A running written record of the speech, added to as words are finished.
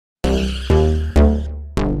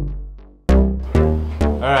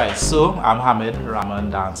Alright, so I'm Hamid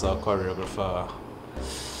Rahman, dancer, choreographer.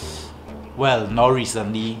 Well, now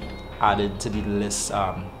recently added to the list,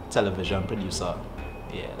 television producer.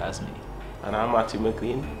 Yeah, that's me. And I'm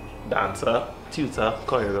McClean, dancer, tutor,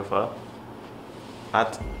 choreographer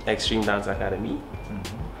at Extreme Dance Academy.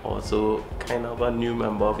 Also kind of a new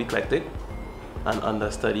member of Eclectic and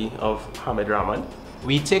understudy of Hamid Rahman.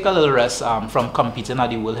 We take a little rest from competing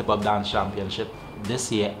at the World Hip Hop Dance Championship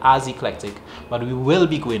this year as Eclectic, but we will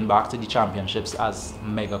be going back to the championships as a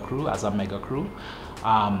mega crew.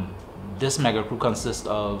 This mega crew consists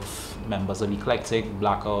of members of Eclectic,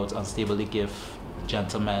 Blackout, Unstable the Gift,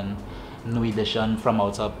 Gentlemen, New Edition from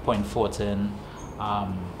Outer Point 14,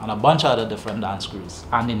 and a bunch of other different dance crews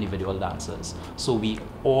and individual dancers. So we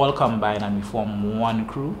all combine and we form one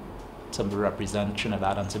crew to represent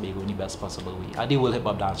Trinidad and Tobago in the best possible way at the World Hip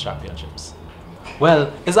Hop Dance Championships.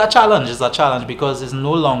 Well, it's a challenge because it's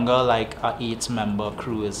no longer like a 8-member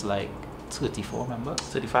crew, it's like 34 members?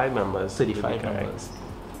 35 members. 35 members.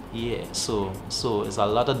 Yeah, so it's a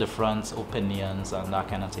lot of different opinions and that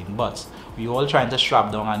kind of thing. But we all trying to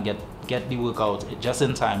strap down and get the work out just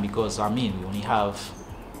in time because, I mean, we only have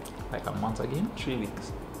like a month again? 3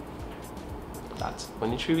 weeks. That's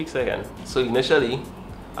only 3 weeks again. So initially,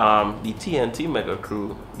 the TNT mega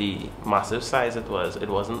crew, the massive size it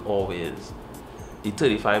wasn't always the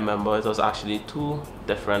 35 members. It was actually 2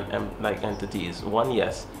 different entities.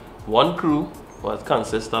 One crew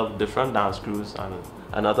consists of different dance crews and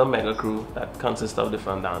another mega crew that consists of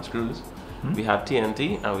different dance crews. We had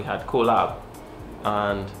TNT and we had Collab,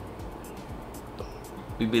 and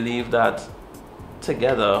we believe that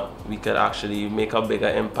together we could actually make a bigger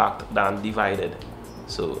impact than divided.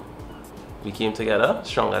 So we came together,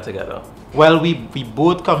 stronger together. Well, we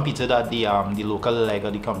both competed at the local leg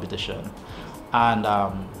of the competition, and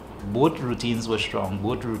both routines were strong.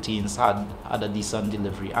 Both routines had a decent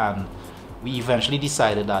delivery, and we eventually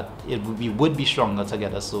decided that we would be stronger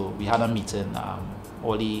together. So we had a meeting.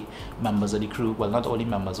 All the members of the crew, well, not all the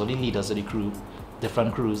members, all the leaders of the crew,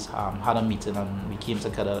 different crews, had a meeting, and we came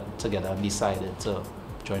together and decided to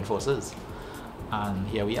join forces. And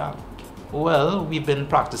here we are. Well, we've been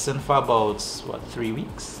practicing for about, what, 3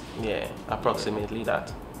 weeks? Yeah, approximately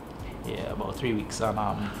that. Yeah, about 3 weeks.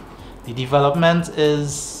 And the development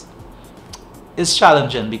is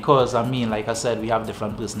challenging because, I mean, like I said, we have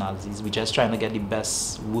different personalities. We're just trying to get the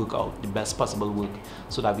best work out, the best possible work,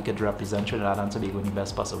 so that we could represent Trinidad and Tobago in the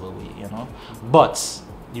best possible way, you know. But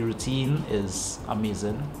the routine is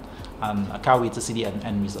amazing, and I can't wait to see the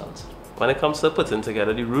end result. When it comes to putting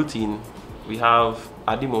together the routine, we have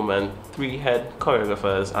at the moment 3 head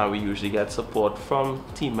choreographers, and we usually get support from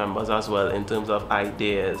team members as well in terms of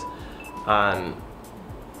ideas and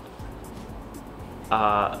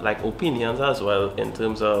like opinions as well in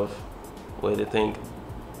terms of where they think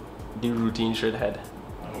the routine should head.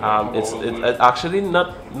 It's actually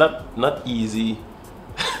not easy.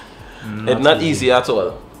 It's not easy at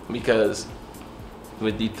all, because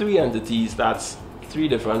with the 3 entities, that's 3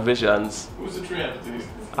 different visions. Who's the 3 entities?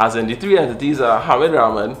 As in, the 3 entities are Hamid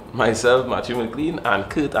Rahman, myself, McClean, and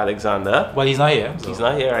Curt Alexander. Well, he's not here. So. He's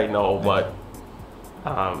not here right now, but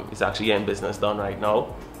he's actually getting business done right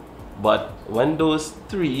now. But when those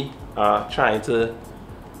 3 are trying to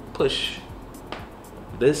push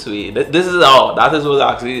this way, that is what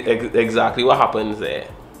actually exactly what happens there.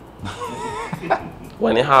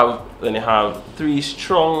 when you have 3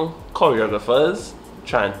 strong choreographers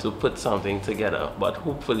trying to put something together, but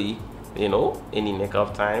hopefully, you know, in the nick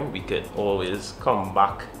of time, we could always come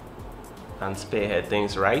back and spearhead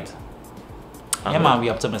things right. Yeah, man,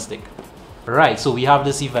 we're optimistic. Right, so we have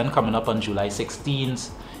this event coming up on July 16th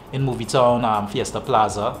in Movietowne, Fiesta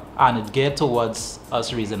Plaza, and it geared towards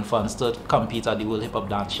us raising funds to compete at the World Hip Hop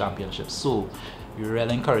Dance Championships. So we're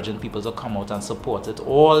really encouraging people to come out and support it.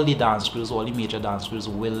 All the dance crews, all the major dance crews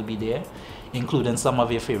will be there, including some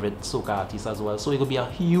of your favorite soca artists as well. So it will be a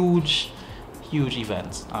huge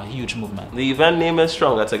event, a huge movement. The event name is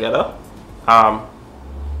Stronger Together.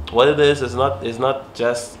 What it is not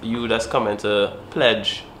just you that's coming to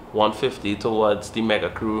pledge 150 towards the mega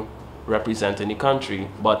crew representing the country,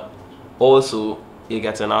 but also you're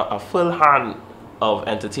getting a full hand of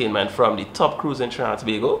entertainment from the top crews in Trinidad and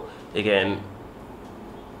Tobago. Again,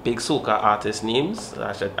 big soca artist names.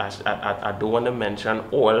 I don't want to mention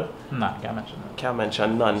all. Nah, can't mention that. Can't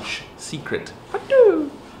mention none. Secret.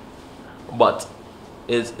 But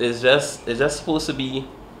it's just supposed to be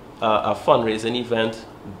a fundraising event,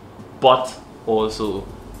 but also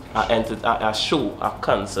a show, a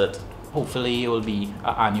concert hopefully it will be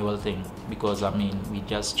an annual thing, because I mean we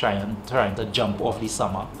just trying to jump off the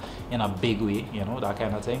summer in a big way, you know, that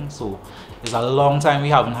kind of thing. So it's a long time we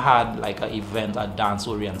haven't had like an event, a dance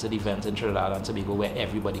oriented event in Trinidad and Tobago where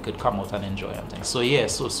everybody could come out and enjoy and things. So yeah,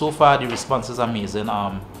 so far the response is amazing.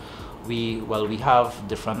 We have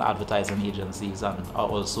different advertising agencies, and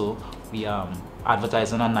also we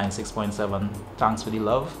advertising on 96.7 Thanks for the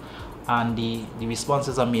Love, and the response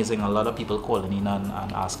is amazing. A lot of people calling in and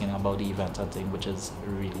asking about the event and thing, which is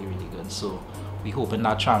really good. So we hoping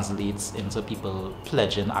that translates into people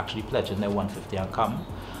actually pledging their 150 and come.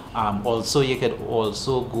 Also you could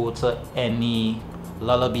also go to any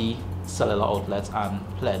Lullaby cellular outlets and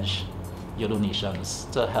pledge your donations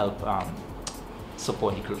to help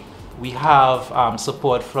support the crew. We have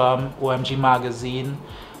support from OMG Magazine,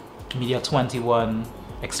 Media 21,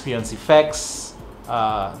 Experience Effects,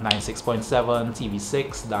 96.7,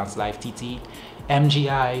 TV6, Dance Live TT,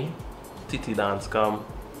 MGI, TT Dance Come,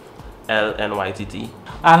 LNYTT,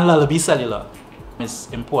 and Lullaby Cellular. It's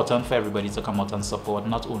important for everybody to come out and support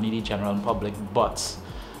not only the general public, but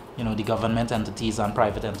you know, the government entities and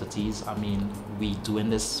private entities. I mean, we doing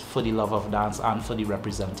this for the love of dance and for the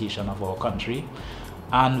representation of our country,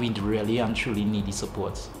 and we really and truly need the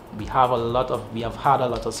support. We have had a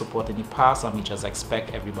lot of support in the past, and we just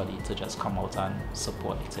expect everybody to just come out and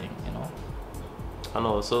support the thing, you know. And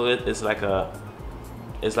also it's like a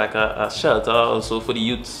shelter also for the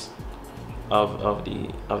youths of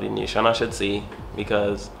the nation, I should say,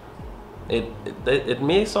 because it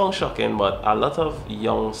may sound shocking, but a lot of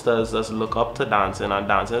youngsters just look up to dancing, and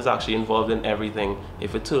dancing is actually involved in everything.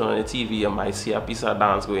 If you turn on the TV, you might see a piece of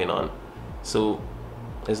dance going on. So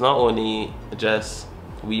it's not only just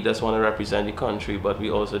we just want to represent the country, but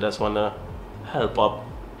we also just want to help up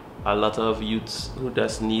a lot of youths who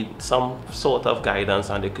just need some sort of guidance,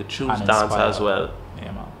 and they could choose dance as well.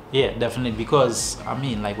 Yeah, man. Yeah, definitely, because I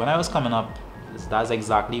mean, like when I was coming up, that's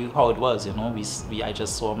exactly how it was, you know. I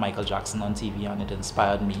just saw Michael Jackson on TV, and it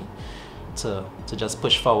inspired me to just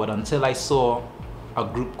push forward until I saw a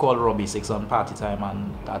group called Raw Basics on Party Time,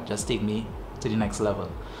 and that just take me to the next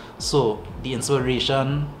level. So the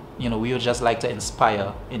inspiration, you know, we would just like to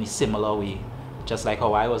inspire in a similar way, just like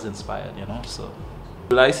how I was inspired, you know. So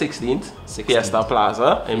July 16th, Fiesta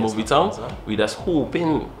Plaza in Movietowne. We just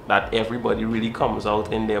hoping that everybody really comes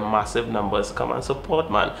out in their massive numbers. Come and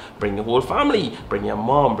support, man. Bring your whole family, bring your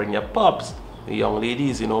mom, bring your pups, the young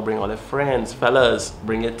ladies, you know, bring all their friends, fellas,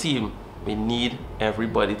 bring your team. We need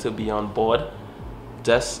everybody to be on board.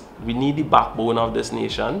 We need the backbone of this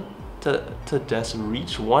nation to just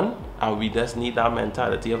reach one, and we just need that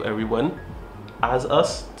mentality of everyone as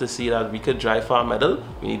us to see that we could drive for a medal.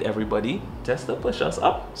 We need everybody just to push us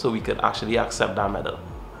up so we could actually accept that medal.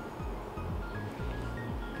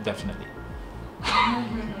 Definitely.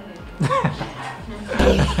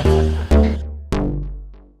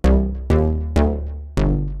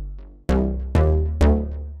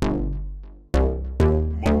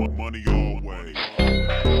 Money on